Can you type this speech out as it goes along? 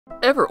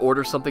Ever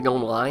order something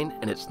online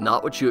and it's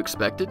not what you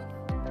expected?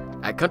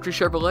 At Country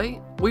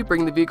Chevrolet, we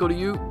bring the vehicle to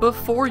you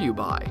before you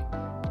buy.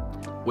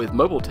 With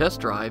Mobile Test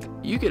Drive,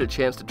 you get a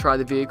chance to try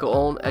the vehicle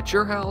on at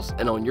your house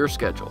and on your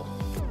schedule.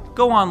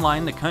 Go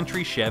online to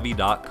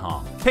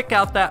countrychevy.com. Pick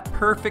out that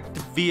perfect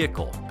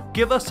vehicle.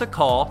 Give us a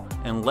call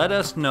and let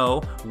us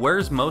know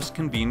where's most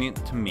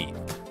convenient to meet.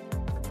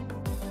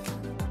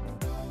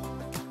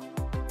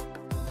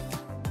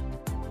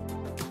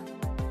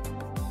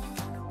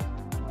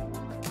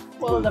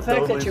 Well, the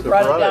fact that you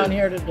brought it down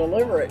here to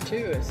deliver it too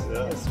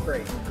is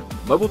great.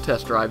 Mobile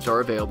test drives are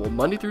available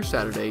Monday through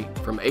Saturday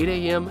from 8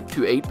 a.m.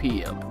 to 8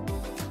 p.m.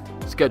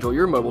 Schedule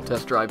your mobile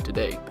test drive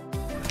today.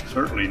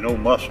 Certainly no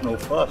muss, no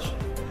fuss,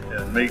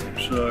 and makes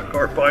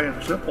car buying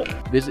simple.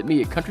 Visit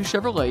me at Country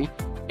Chevrolet,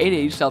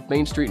 880 South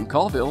Main Street in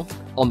Colville,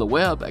 on the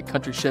web at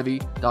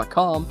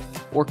countrychevy.com,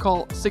 or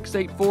call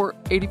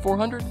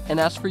 684-8400 and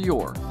ask for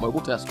your mobile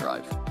test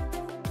drive.